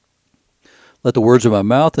Let the words of my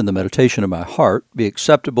mouth and the meditation of my heart be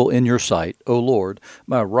acceptable in your sight, O Lord,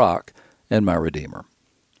 my rock and my redeemer.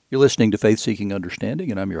 You're listening to Faith Seeking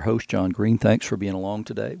Understanding, and I'm your host, John Green. Thanks for being along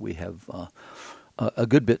today. We have a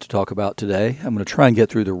good bit to talk about today. I'm going to try and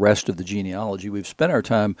get through the rest of the genealogy. We've spent our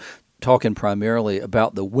time talking primarily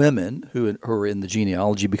about the women who are in the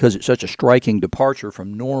genealogy because it's such a striking departure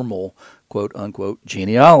from normal, quote-unquote,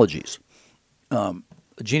 genealogies.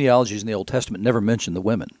 Genealogies in the Old Testament never mention the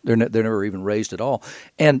women. They're never even raised at all.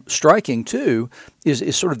 And striking, too,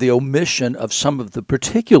 is sort of the omission of some of the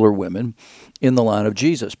particular women in the line of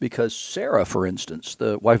Jesus, because Sarah, for instance,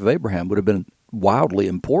 the wife of Abraham, would have been wildly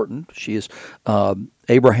important. She is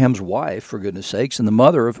Abraham's wife, for goodness sakes, and the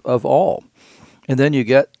mother of all. And then you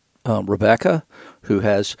get Rebecca, who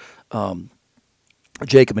has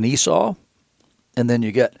Jacob and Esau, and then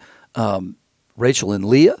you get Rachel and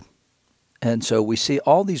Leah. And so we see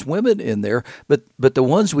all these women in there, but the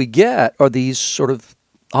ones we get are these sort of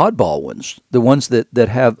oddball ones, the ones that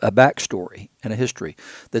have a backstory and a history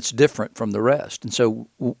that's different from the rest. And so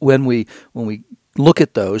when we look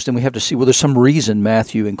at those, then we have to see, well, there's some reason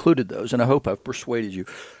Matthew included those, and I hope I've persuaded you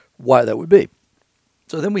why that would be.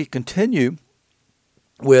 So then we continue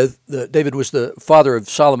with David was the father of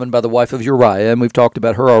Solomon by the wife of Uriah, and we've talked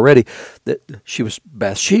about her already, that she was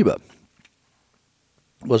Bathsheba.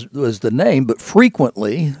 Was the name, but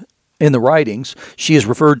frequently in the writings, she is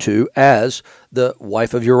referred to as the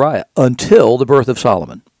wife of Uriah until the birth of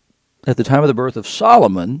Solomon. At the time of the birth of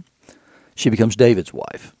Solomon, she becomes David's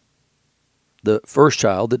wife. The first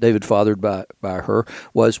child that David fathered by her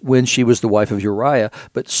was when she was the wife of Uriah,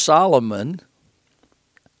 but Solomon,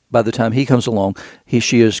 by the time he comes along,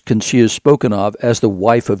 she is spoken of as the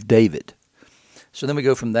wife of David. So then we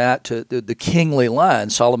go from that to the kingly line.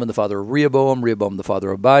 Solomon, the father of Rehoboam, Rehoboam, the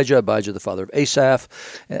father of Abijah, Abijah, the father of Asaph,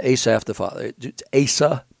 Asaph, the father,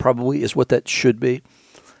 Asa probably is what that should be.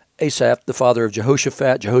 Asaph, the father of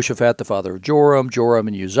Jehoshaphat, Jehoshaphat, the father of Joram, Joram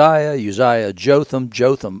and Uzziah, Uzziah, Jotham,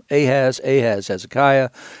 Jotham, Ahaz, Ahaz,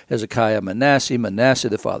 Hezekiah, Hezekiah, Manasseh, Manasseh,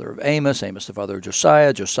 the father of Amos, Amos, the father of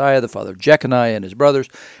Josiah, Josiah, the father of Jeconiah and his brothers,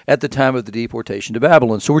 at the time of the deportation to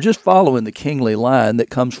Babylon. So we're just following the kingly line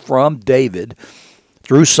that comes from David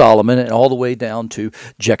through Solomon and all the way down to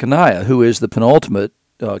Jeconiah, who is the penultimate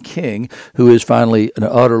king, who is finally and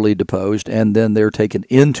utterly deposed, and then they're taken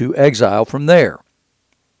into exile from there.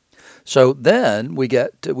 So then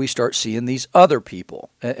we start seeing these other people,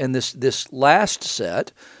 and this last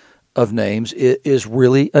set of names is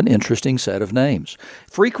really an interesting set of names.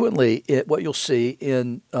 Frequently, what you'll see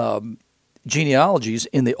in genealogies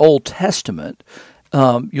in the Old Testament,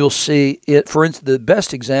 you'll see it. For instance, the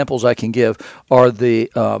best examples I can give are the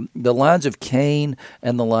lines of Cain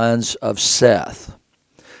and the lines of Seth.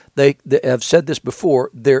 They have said this before.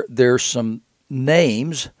 There's some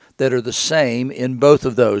names that are the same in both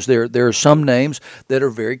of those. There are some names that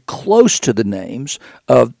are very close to the names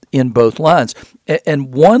in both lines.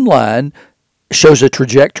 And one line shows a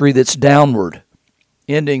trajectory that's downward,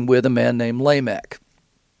 ending with a man named Lamech.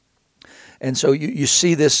 And so you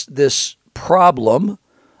see this problem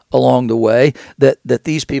along the way that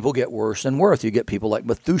these people get worse and worse. You get people like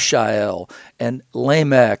Methushael and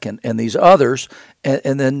Lamech and these others,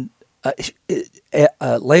 and then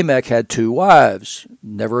Lamech had two wives,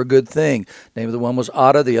 never a good thing. The name of the one was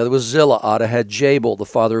Adah, the other was Zillah. Adah had Jabal, the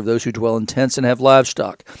father of those who dwell in tents and have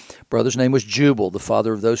livestock. Brother's name was Jubal, the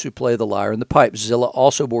father of those who play the lyre and the pipe. Zillah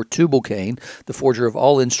also bore Tubal-Cain, the forger of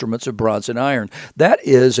all instruments of bronze and iron. That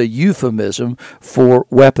is a euphemism for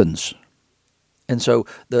weapons. And so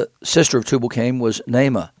the sister of Tubal-Cain was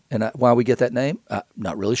Naamah. And why we get that name?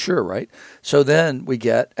 Not really sure, right? So then we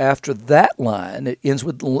get, after that line, it ends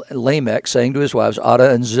with Lamech saying to his wives,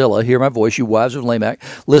 Adah and Zillah, hear my voice, you wives of Lamech,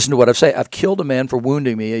 listen to what I say. I've killed a man for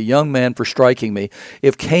wounding me, a young man for striking me.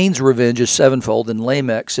 If Cain's revenge is sevenfold, then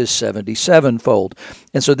Lamech's is 77-fold.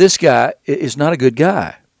 And so this guy is not a good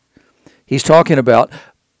guy. He's talking about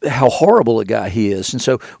how horrible a guy he is. And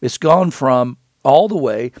so it's gone from all the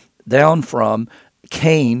way down from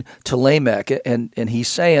Cain to Lamech, and he's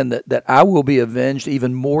saying that I will be avenged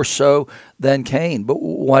even more so than Cain. But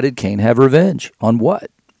why did Cain have revenge? On what?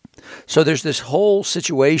 So there's this whole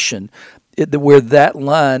situation where that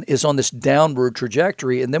line is on this downward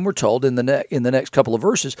trajectory, and then we're told in the next couple of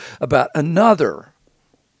verses about another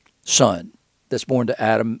son that's born to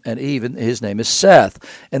Adam and Eve, and his name is Seth.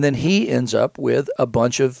 And then he ends up with a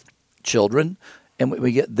bunch of children, and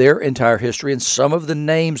we get their entire history, and some of the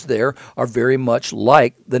names there are very much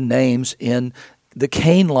like the names in the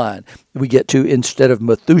Cain line. We get to, instead of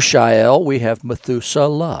Methushael, we have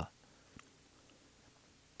Methuselah.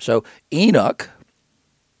 So Enoch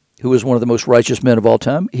who was one of the most righteous men of all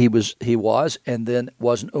time. He was, and then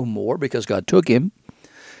wasn't no more because God took him.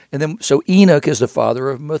 And then, so Enoch is the father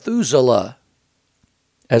of Methuselah,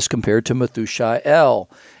 as compared to Methushael.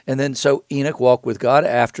 And then, so Enoch walked with God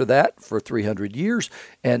after that for 300 years,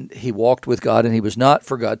 and he walked with God, and he was not,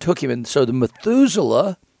 for God took him. And so the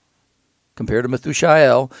Methuselah, compared to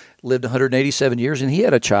Methushael, lived 187 years, and he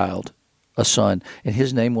had a child, a son, and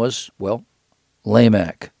his name was, well,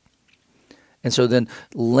 Lamech. And so then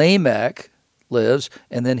Lamech lives,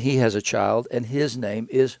 and then he has a child, and his name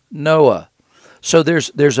is Noah. So there's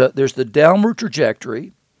the downward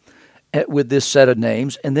trajectory with this set of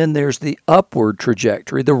names, and then there's the upward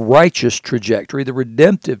trajectory, the righteous trajectory, the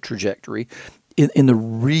redemptive trajectory in the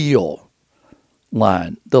real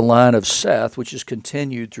line, the line of Seth, which is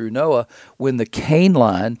continued through Noah, when the Cain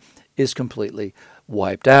line is completely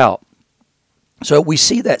wiped out. So we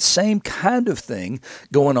see that same kind of thing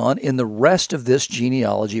going on in the rest of this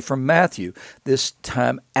genealogy from Matthew, this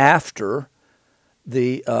time after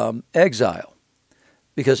the exile.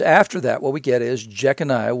 Because after that, what we get is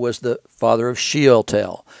Jeconiah was the father of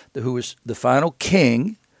Shealtiel, who was the final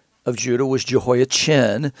king of Judah was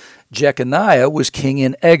Jehoiachin. Jeconiah was king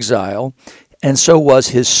in exile, and so was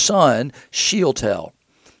his son Shealtiel.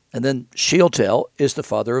 And then Shealtiel is the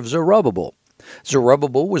father of Zerubbabel.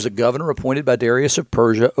 Zerubbabel was a governor appointed by Darius of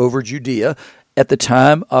Persia over Judea at the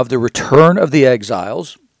time of the return of the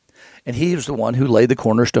exiles, and he was the one who laid the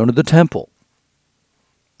cornerstone of the temple.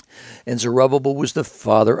 And Zerubbabel was the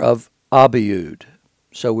father of Abiud.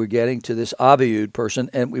 So we're getting to this Abiud person,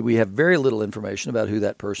 and we have very little information about who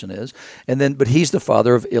that person is. But he's the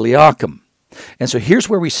father of Eliakim. And so here's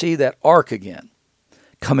where we see that arc again,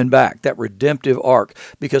 coming back, that redemptive arc.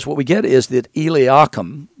 Because what we get is that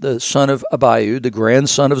Eliakim, the son of Abiud, the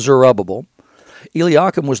grandson of Zerubbabel,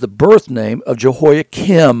 Eliakim was the birth name of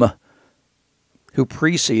Jehoiakim, who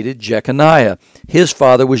preceded Jeconiah. His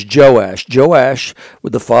father was Joash. Joash,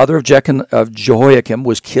 the father of Jehoiakim,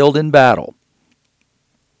 was killed in battle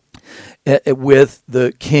with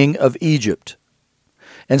the king of Egypt.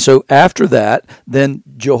 And so after that, then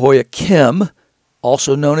Jehoiakim,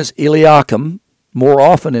 also known as Eliakim, more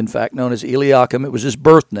often, in fact, known as Eliakim, it was his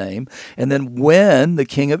birth name. And then when the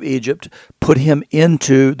king of Egypt put him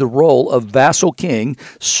into the role of vassal king,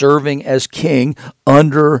 serving as king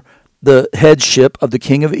under the headship of the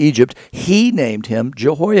king of Egypt, he named him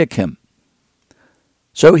Jehoiakim.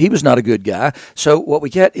 So he was not a good guy. So what we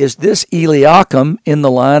get is this Eliakim in the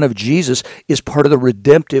line of Jesus is part of the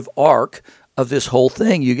redemptive arc of this whole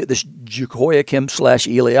thing. You get this Jehoiakim /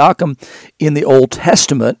 Eliakim in the Old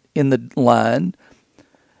Testament in the line,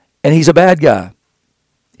 and he's a bad guy.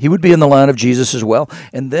 He would be in the line of Jesus as well.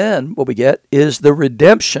 And then what we get is the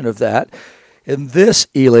redemption of that. And this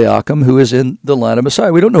Eliakim, who is in the line of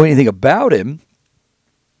Messiah, we don't know anything about him,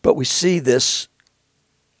 but we see this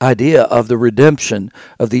idea of the redemption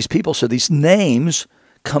of these people. So these names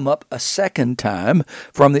come up a second time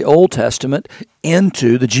from the Old Testament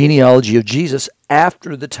into the genealogy of Jesus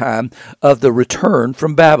after the time of the return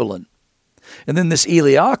from Babylon. And then this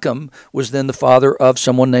Eliakim was then the father of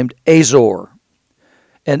someone named Azor.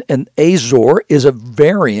 And Azor is a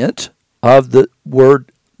variant of the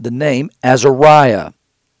name Azariah.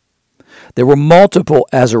 There were multiple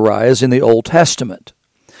Azariahs in the Old Testament.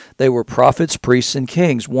 They were prophets, priests, and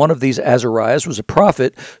kings. One of these Azariahs was a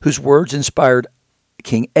prophet whose words inspired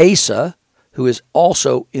King Asa, who is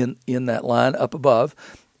also in that line up above.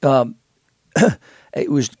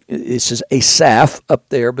 It says Asaph up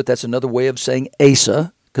there, but that's another way of saying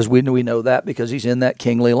Asa, because we know that because he's in that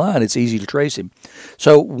kingly line. It's easy to trace him.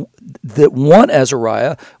 So the one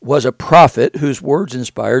Azariah was a prophet whose words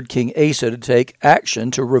inspired King Asa to take action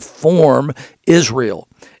to reform Israel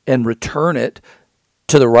and return it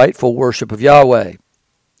to the rightful worship of Yahweh.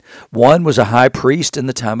 One was a high priest in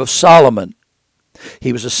the time of Solomon.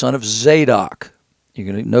 He was a son of Zadok.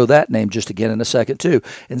 You're going to know that name just again in a second too.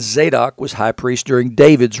 And Zadok was high priest during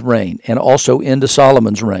David's reign and also into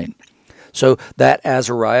Solomon's reign. So that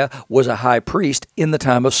Azariah was a high priest in the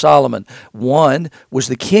time of Solomon. One was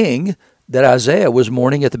the king that Isaiah was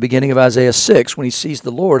mourning at the beginning of Isaiah 6 when he sees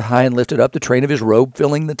the Lord high and lifted up, the train of his robe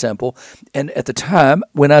filling the temple, and at the time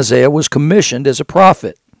when Isaiah was commissioned as a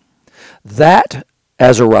prophet. That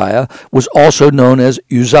Azariah was also known as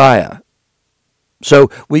Uzziah. So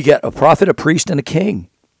we get a prophet, a priest, and a king.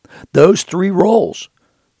 Those three roles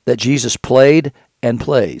that Jesus played and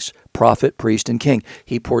plays, prophet, priest, and king.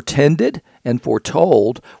 He portended and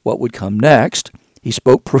foretold what would come next. He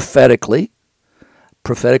spoke prophetically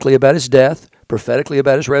about his death, prophetically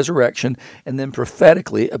about his resurrection, and then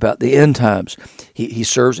prophetically about the end times. He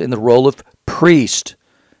serves in the role of priest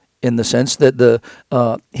in the sense that the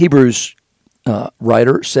Hebrews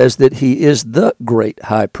writer says that he is the great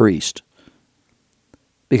high priest,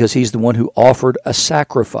 because he's the one who offered a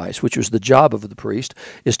sacrifice, which was the job of the priest,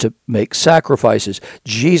 is to make sacrifices.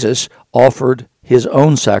 Jesus offered his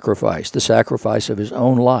own sacrifice, the sacrifice of his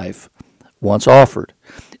own life, once offered.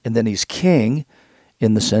 And then he's king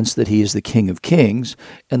in the sense that he is the King of Kings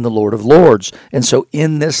and the Lord of Lords. And so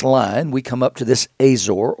in this line, we come up to this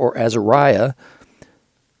Azor or Azariah,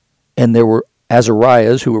 and there were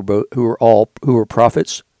Azariahs who were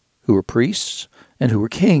prophets, who were priests, and who were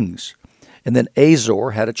kings. And then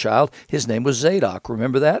Azor had a child. His name was Zadok.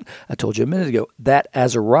 Remember that? I told you a minute ago. That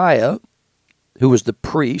Azariah, who was the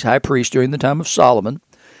priest, high priest during the time of Solomon,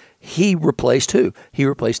 he replaced who? He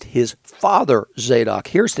replaced his father, Zadok.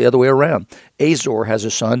 Here's the other way around. Azor has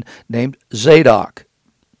a son named Zadok.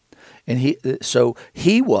 And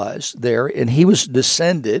he was there, and he was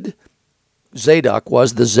descended. Zadok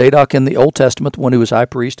was the Zadok in the Old Testament, the one who was high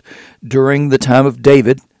priest during the time of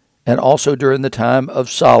David and also during the time of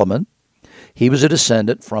Solomon. He was a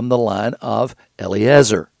descendant from the line of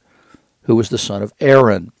Eleazar, who was the son of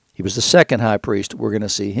Aaron. He was the second high priest. We're going to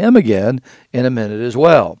see him again in a minute as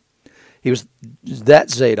well. That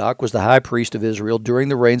Zadok was the high priest of Israel during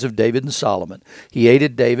the reigns of David and Solomon. He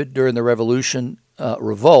aided David during the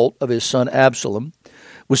revolt of his son Absalom,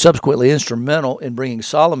 was subsequently instrumental in bringing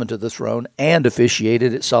Solomon to the throne, and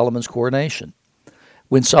officiated at Solomon's coronation.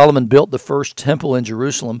 When Solomon built the first temple in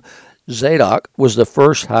Jerusalem, Zadok was the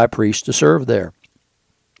first high priest to serve there.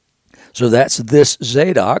 So that's this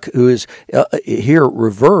Zadok who is here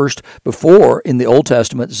reversed. Before, in the Old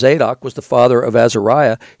Testament, Zadok was the father of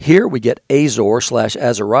Azariah. Here we get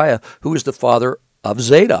Azor/Azariah, who is the father of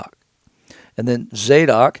Zadok. And then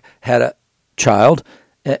Zadok had a child,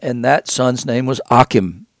 and that son's name was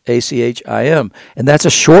Achim, Achim. And that's a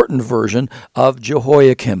shortened version of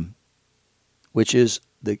Jehoiakim,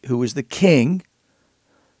 who was the king.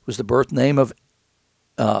 Was the birth name of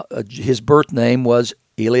his birth name was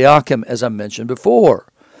Eliakim, as I mentioned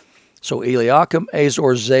before. So Eliakim,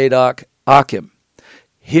 Azor, Zadok, Achim.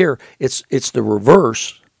 Here it's the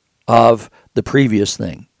reverse of the previous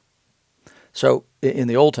thing. So in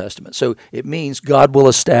the Old Testament, so it means God will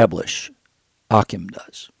establish. Achim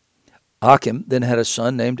does. Achim then had a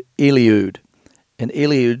son named Eliud, and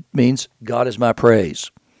Eliud means God is my praise.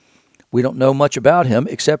 We don't know much about him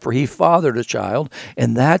except for he fathered a child,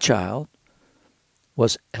 and that child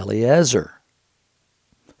was Eleazar,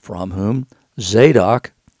 from whom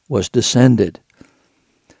Zadok was descended.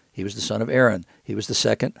 He was the son of Aaron. He was the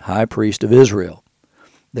second high priest of Israel.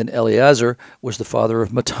 Then Eleazar was the father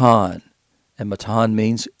of Matan, and Matan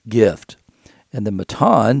means gift. And then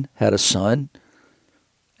Matan had a son,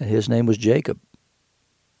 and his name was Jacob.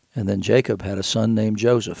 And then Jacob had a son named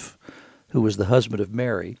Joseph, who was the husband of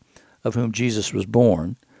Mary, of whom Jesus was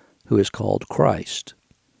born, who is called Christ.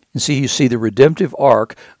 And you see the redemptive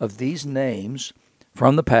arc of these names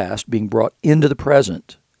from the past being brought into the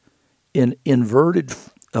present in inverted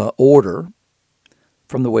order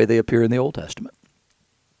from the way they appear in the Old Testament.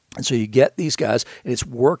 And so you get these guys, and it's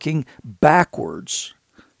working backwards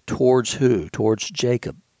towards who? Towards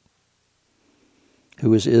Jacob,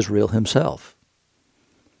 who is Israel himself,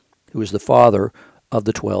 who is the father of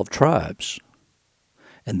the 12 tribes.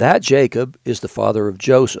 And that Jacob is the father of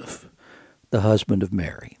Joseph, the husband of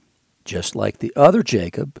Mary. Just like the other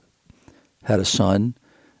Jacob had a son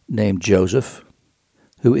named Joseph,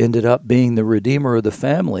 who ended up being the redeemer of the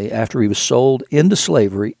family after he was sold into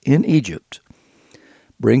slavery in Egypt,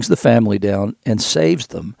 brings the family down and saves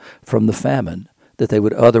them from the famine that they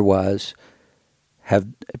would otherwise have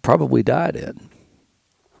probably died in.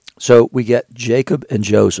 So we get Jacob and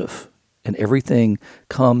Joseph, and everything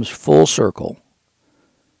comes full circle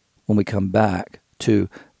when we come back to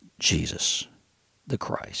Jesus, the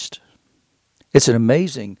Christ. It's an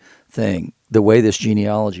amazing thing, the way this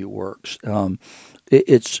genealogy works.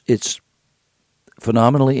 It's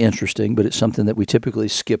phenomenally interesting, but it's something that we typically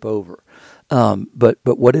skip over. But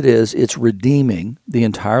what it is, it's redeeming the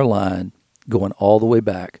entire line going all the way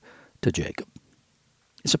back to Jacob.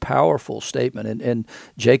 It's a powerful statement, and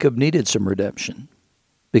Jacob needed some redemption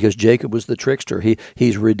because Jacob was the trickster.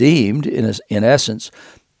 He's redeemed, in essence,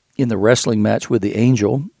 in the wrestling match with the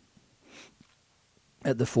angel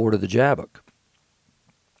at the ford of the Jabbok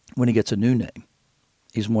when he gets a new name.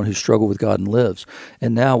 He's one who struggled with God and lives.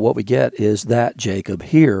 And now what we get is that Jacob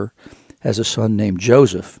here has a son named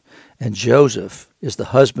Joseph, and Joseph is the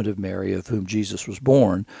husband of Mary, of whom Jesus was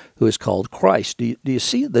born, who is called Christ. Do you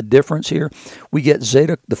see the difference here? We get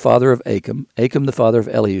Zadok, the father of Achim, Achim the father of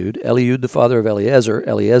Eliud, Eliud the father of Eliezer,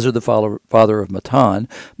 Eliezer the father of Matan,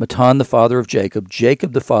 Matan the father of Jacob,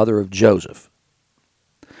 Jacob the father of Joseph.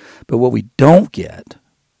 But what we don't get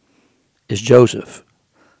is Joseph,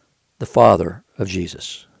 the father of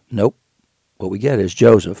Jesus. Nope. What we get is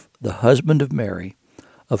Joseph, the husband of Mary,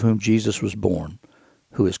 of whom Jesus was born,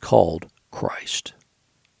 who is called Christ.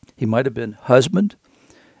 He might have been husband,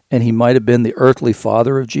 and he might have been the earthly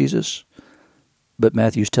father of Jesus, but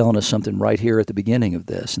Matthew's telling us something right here at the beginning of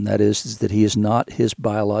this, and that is that he is not his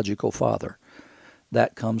biological father.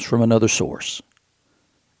 That comes from another source.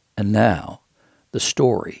 And now the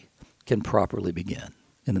story can properly begin.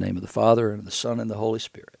 In the name of the Father, and of the Son, and the Holy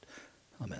Spirit.